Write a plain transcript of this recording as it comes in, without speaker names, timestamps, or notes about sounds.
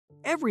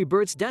Every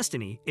bird's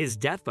destiny is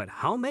death, but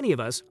how many of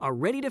us are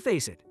ready to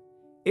face it?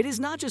 It is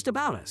not just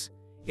about us.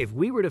 If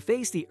we were to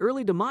face the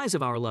early demise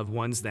of our loved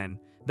ones, then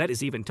that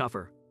is even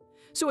tougher.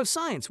 So if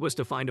science was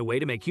to find a way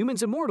to make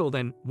humans immortal,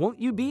 then won't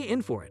you be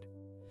in for it?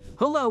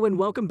 Hello and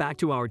welcome back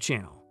to our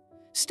channel.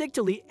 Stick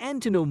till the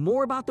end to know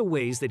more about the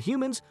ways that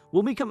humans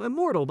will become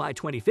immortal by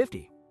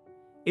 2050.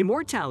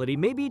 Immortality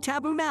may be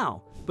taboo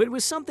now, but it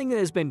was something that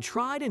has been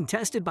tried and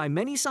tested by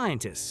many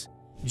scientists,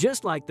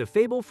 just like the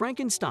fable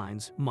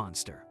Frankenstein's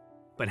monster.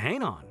 But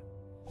hang on.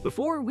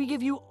 Before we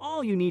give you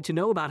all you need to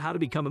know about how to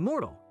become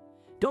immortal,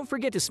 don't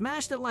forget to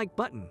smash that like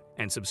button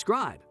and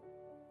subscribe.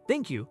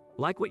 Thank you,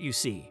 like what you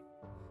see.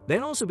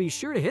 Then also be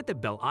sure to hit the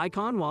bell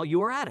icon while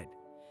you are at it,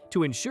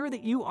 to ensure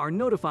that you are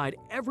notified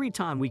every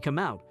time we come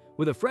out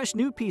with a fresh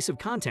new piece of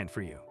content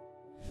for you.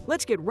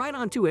 Let's get right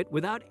onto it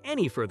without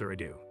any further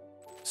ado.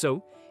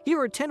 So, here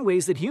are 10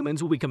 ways that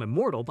humans will become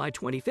immortal by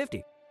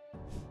 2050.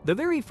 The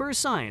very first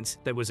science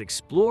that was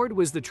explored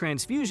was the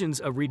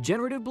transfusions of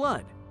regenerative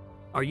blood.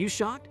 Are you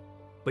shocked?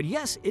 But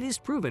yes, it is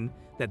proven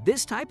that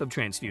this type of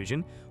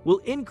transfusion will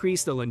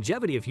increase the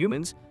longevity of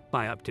humans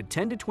by up to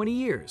 10 to 20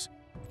 years,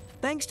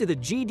 thanks to the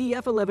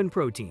GDF11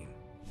 protein.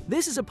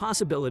 This is a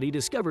possibility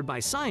discovered by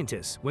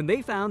scientists when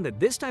they found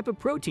that this type of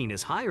protein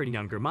is higher in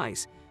younger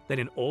mice than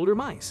in older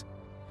mice.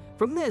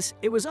 From this,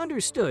 it was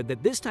understood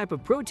that this type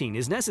of protein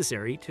is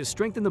necessary to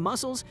strengthen the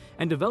muscles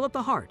and develop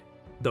the heart.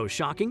 Though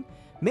shocking,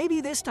 maybe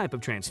this type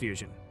of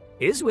transfusion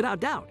is, without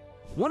doubt,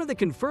 one of the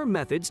confirmed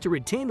methods to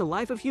retain the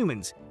life of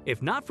humans,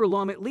 if not for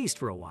long, at least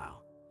for a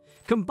while.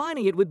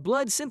 Combining it with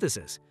blood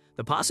synthesis,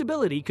 the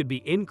possibility could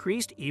be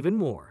increased even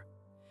more.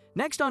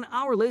 Next on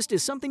our list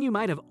is something you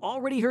might have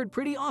already heard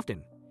pretty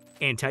often: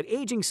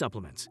 anti-aging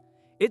supplements.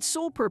 Its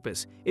sole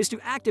purpose is to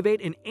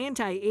activate an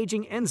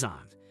anti-aging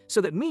enzyme, so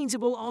that means it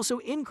will also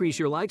increase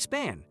your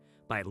lifespan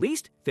by at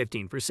least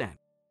 15%.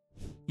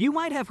 You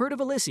might have heard of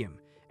Elysium,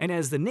 and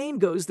as the name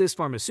goes, this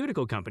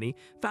pharmaceutical company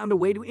found a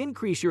way to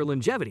increase your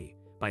longevity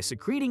by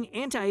secreting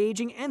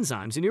anti-aging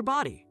enzymes in your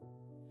body.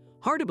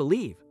 Hard to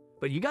believe,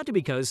 but you got to,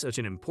 because such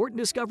an important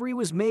discovery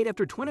was made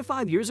after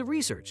 25 years of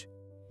research.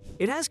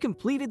 It has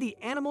completed the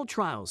animal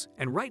trials,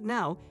 and right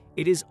now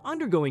it is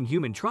undergoing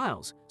human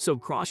trials, so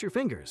cross your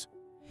fingers.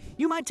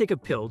 You might take a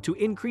pill to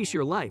increase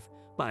your life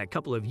by a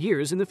couple of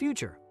years in the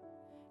future.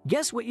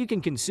 Guess what? You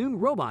can consume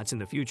robots in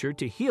the future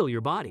to heal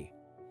your body.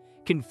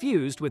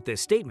 Confused with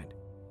this statement?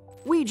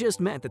 We just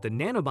meant that the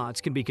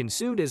nanobots can be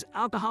consumed as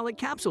alcoholic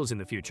capsules in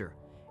the future,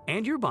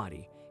 and your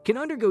body can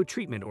undergo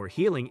treatment or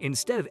healing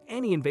instead of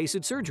any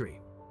invasive surgery.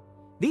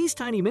 These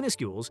tiny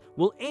minuscules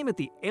will aim at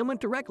the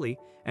ailment directly,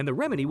 and the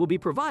remedy will be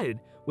provided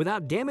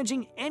without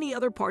damaging any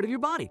other part of your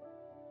body.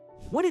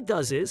 What it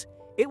does is,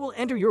 it will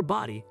enter your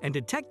body and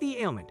detect the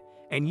ailment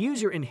and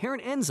use your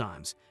inherent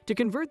enzymes to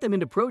convert them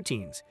into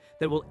proteins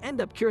that will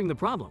end up curing the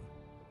problem.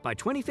 By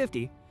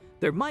 2050,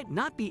 there might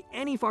not be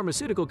any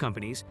pharmaceutical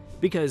companies,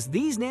 because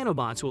these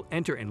nanobots will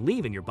enter and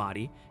leave in your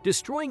body,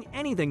 destroying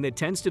anything that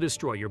tends to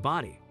destroy your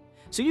body.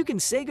 So you can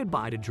say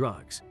goodbye to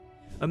drugs.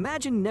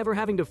 Imagine never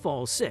having to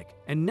fall sick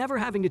and never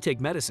having to take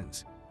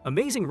medicines.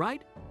 Amazing,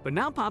 right? But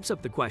now pops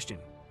up the question.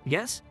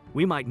 Yes,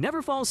 we might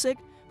never fall sick,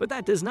 but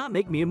that does not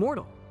make me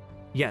immortal.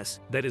 Yes,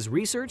 that is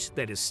research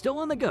that is still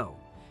on the go.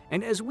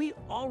 And as we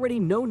already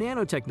know,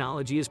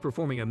 nanotechnology is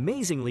performing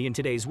amazingly in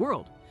today's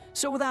world.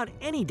 So without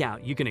any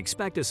doubt, you can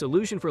expect a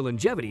solution for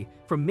longevity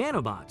from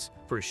nanobots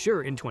for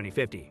sure in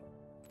 2050.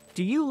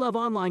 Do you love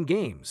online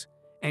games?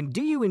 And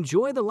do you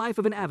enjoy the life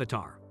of an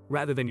avatar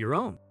rather than your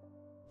own?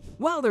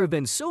 Well, there have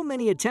been so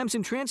many attempts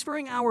in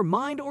transferring our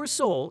mind or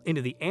soul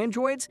into the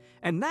androids,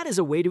 and that is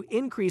a way to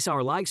increase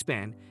our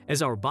lifespan,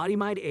 as our body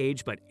might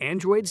age, but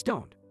androids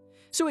don't.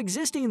 So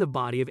existing in the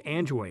body of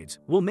androids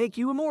will make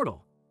you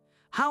immortal.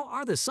 How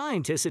are the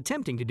scientists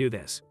attempting to do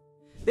this?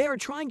 They are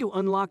trying to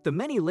unlock the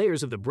many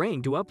layers of the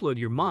brain to upload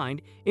your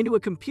mind into a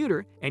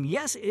computer, and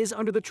yes, it is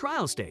under the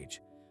trial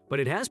stage, but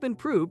it has been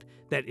proved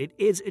that it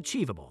is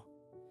achievable.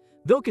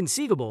 Though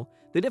conceivable,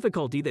 the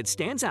difficulty that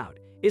stands out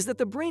is that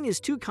the brain is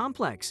too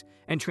complex,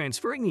 and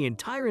transferring the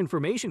entire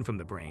information from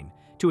the brain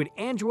to an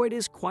android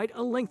is quite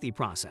a lengthy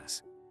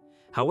process.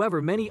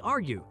 However, many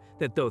argue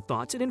that though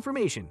thoughts and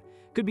information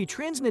could be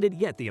transmitted,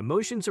 yet the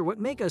emotions are what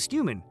make us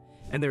human,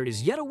 and there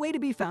is yet a way to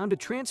be found to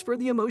transfer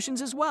the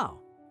emotions as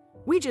well.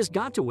 We just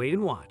got to wait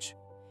and watch.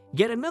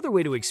 Yet another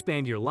way to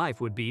expand your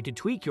life would be to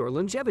tweak your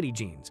longevity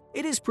genes.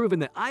 It is proven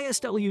that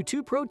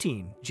ISW2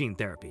 protein gene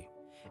therapy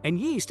and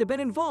yeast have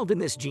been involved in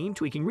this gene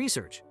tweaking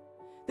research.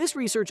 This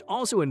research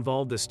also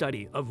involved the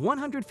study of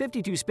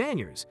 152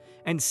 Spaniards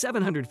and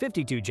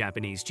 752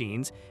 Japanese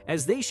genes,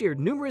 as they shared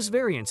numerous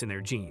variants in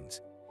their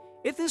genes.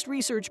 If this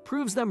research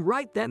proves them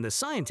right, then the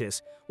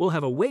scientists will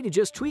have a way to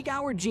just tweak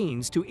our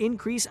genes to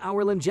increase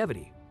our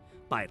longevity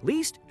by at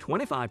least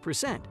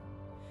 25%.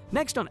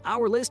 Next on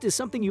our list is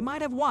something you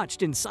might have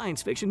watched in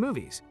science fiction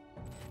movies.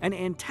 An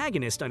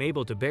antagonist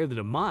unable to bear the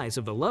demise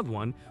of the loved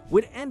one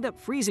would end up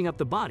freezing up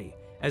the body,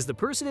 as the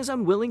person is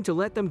unwilling to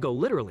let them go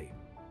literally.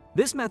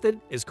 This method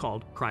is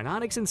called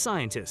cryonics, and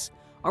scientists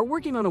are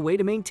working on a way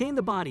to maintain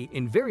the body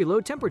in very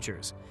low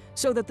temperatures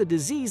so that the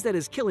disease that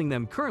is killing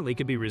them currently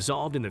can be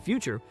resolved in the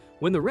future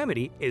when the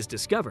remedy is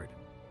discovered.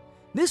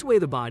 This way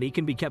the body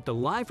can be kept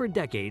alive for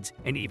decades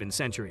and even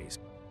centuries.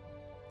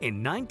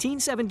 In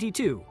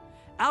 1972,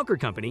 Alker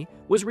Company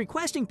was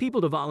requesting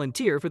people to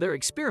volunteer for their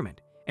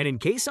experiment, and in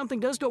case something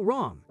does go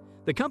wrong,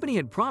 the company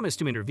had promised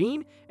to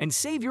intervene and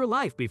save your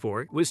life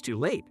before it was too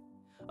late.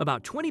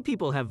 About 20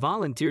 people have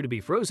volunteered to be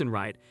frozen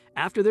right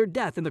after their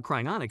death in the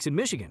cryonics in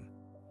Michigan.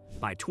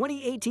 By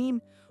 2018,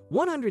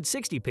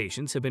 160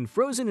 patients have been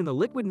frozen in the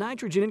liquid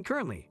nitrogen, and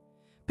currently,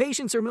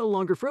 patients are no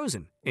longer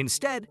frozen.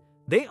 Instead,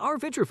 they are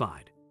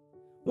vitrified.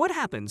 What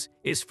happens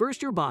is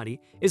first your body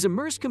is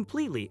immersed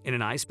completely in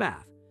an ice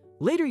bath.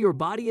 Later, your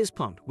body is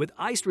pumped with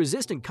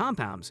ice-resistant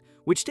compounds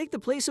which take the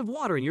place of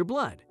water in your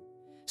blood.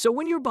 So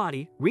when your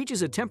body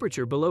reaches a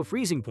temperature below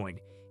freezing point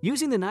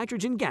using the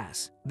nitrogen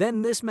gas,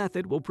 then this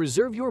method will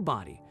preserve your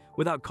body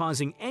without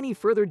causing any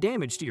further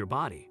damage to your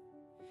body.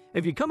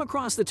 Have you come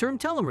across the term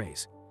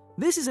telomerase?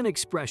 This is an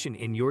expression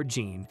in your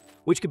gene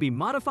which could be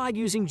modified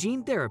using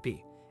gene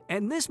therapy,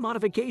 and this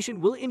modification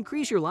will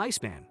increase your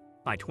lifespan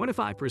by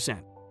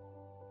 25%.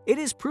 It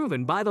is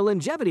proven by the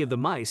longevity of the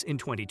mice in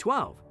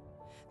 2012.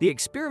 The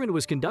experiment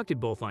was conducted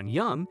both on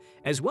young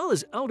as well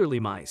as elderly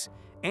mice,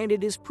 and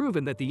it is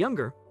proven that the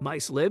younger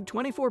mice lived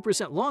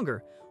 24%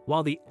 longer,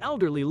 while the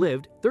elderly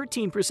lived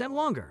 13%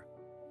 longer.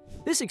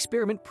 This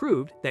experiment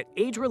proved that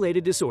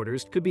age-related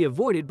disorders could be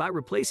avoided by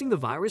replacing the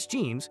virus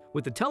genes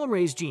with the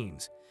telomerase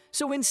genes.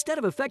 So instead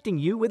of affecting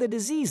you with a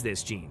disease,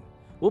 this gene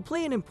will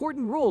play an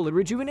important role in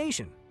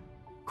rejuvenation.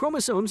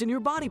 Chromosomes in your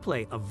body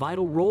play a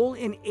vital role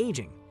in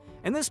aging,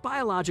 and this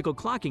biological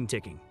clocking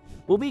ticking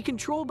will be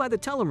controlled by the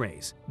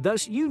telomerase.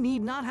 Thus, you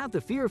need not have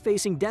the fear of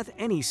facing death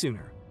any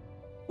sooner.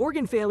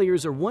 Organ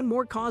failures are one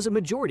more cause of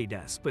majority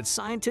deaths, but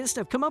scientists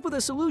have come up with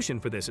a solution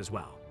for this as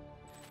well.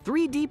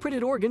 3D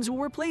printed organs will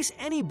replace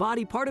any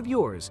body part of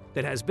yours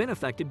that has been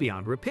affected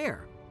beyond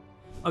repair.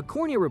 A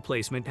cornea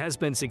replacement has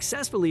been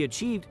successfully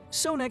achieved,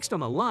 so next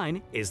on the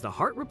line is the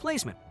heart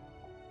replacement.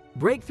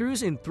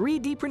 Breakthroughs in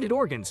 3D printed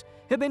organs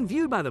have been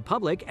viewed by the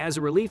public as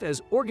a relief,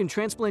 as organ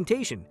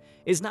transplantation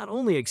is not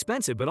only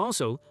expensive but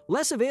also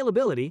less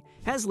availability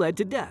has led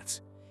to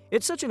deaths.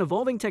 It's such an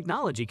evolving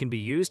technology can be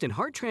used in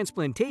heart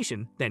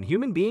transplantation, then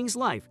human beings'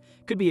 life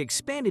could be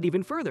expanded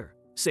even further,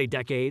 say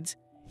decades.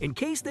 In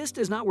case this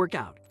does not work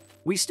out,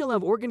 we still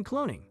have organ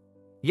cloning.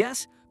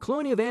 Yes,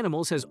 cloning of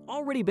animals has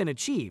already been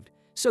achieved,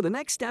 so the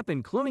next step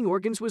in cloning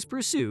organs was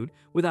pursued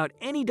without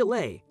any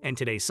delay, and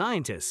today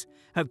scientists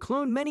have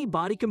cloned many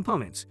body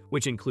components,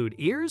 which include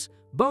ears,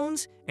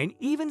 bones, and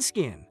even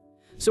skin.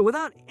 So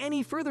without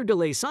any further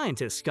delay,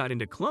 scientists got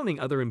into cloning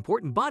other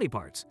important body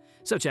parts,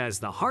 such as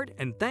the heart,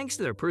 and thanks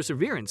to their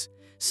perseverance,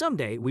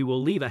 someday we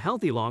will live a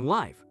healthy long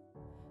life.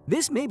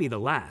 This may be the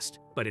last,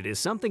 but it is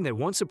something that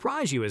won't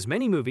surprise you, as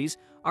many movies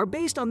are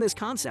based on this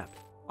concept: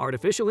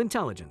 artificial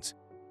intelligence.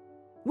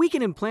 We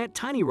can implant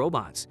tiny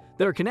robots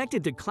that are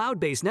connected to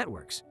cloud-based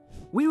networks.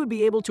 We would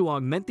be able to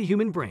augment the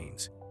human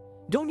brains.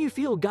 Don't you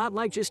feel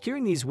godlike just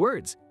hearing these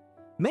words?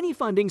 Many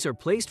fundings are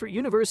placed for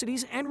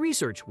universities and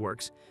research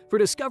works for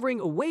discovering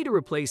a way to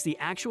replace the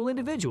actual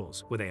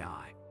individuals with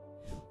AI.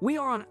 We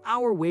are on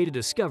our way to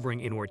discovering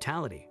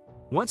immortality.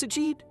 Once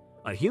achieved,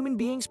 a human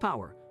being's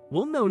power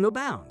will know no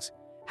bounds.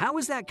 How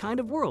is that kind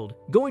of world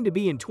going to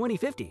be in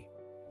 2050?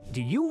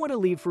 Do you want to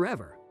live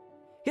forever?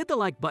 Hit the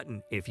like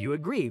button if you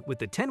agree with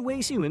the 10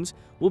 ways humans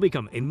will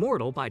become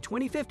immortal by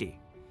 2050.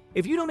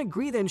 If you don't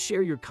agree, then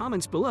share your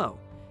comments below,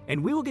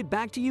 and we will get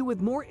back to you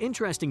with more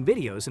interesting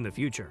videos in the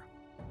future.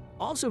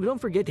 Also, don't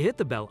forget to hit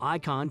the bell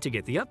icon to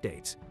get the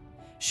updates.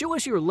 Show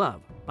us your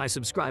love by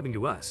subscribing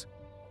to us.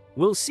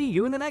 We'll see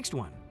you in the next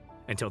one.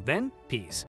 Until then, peace.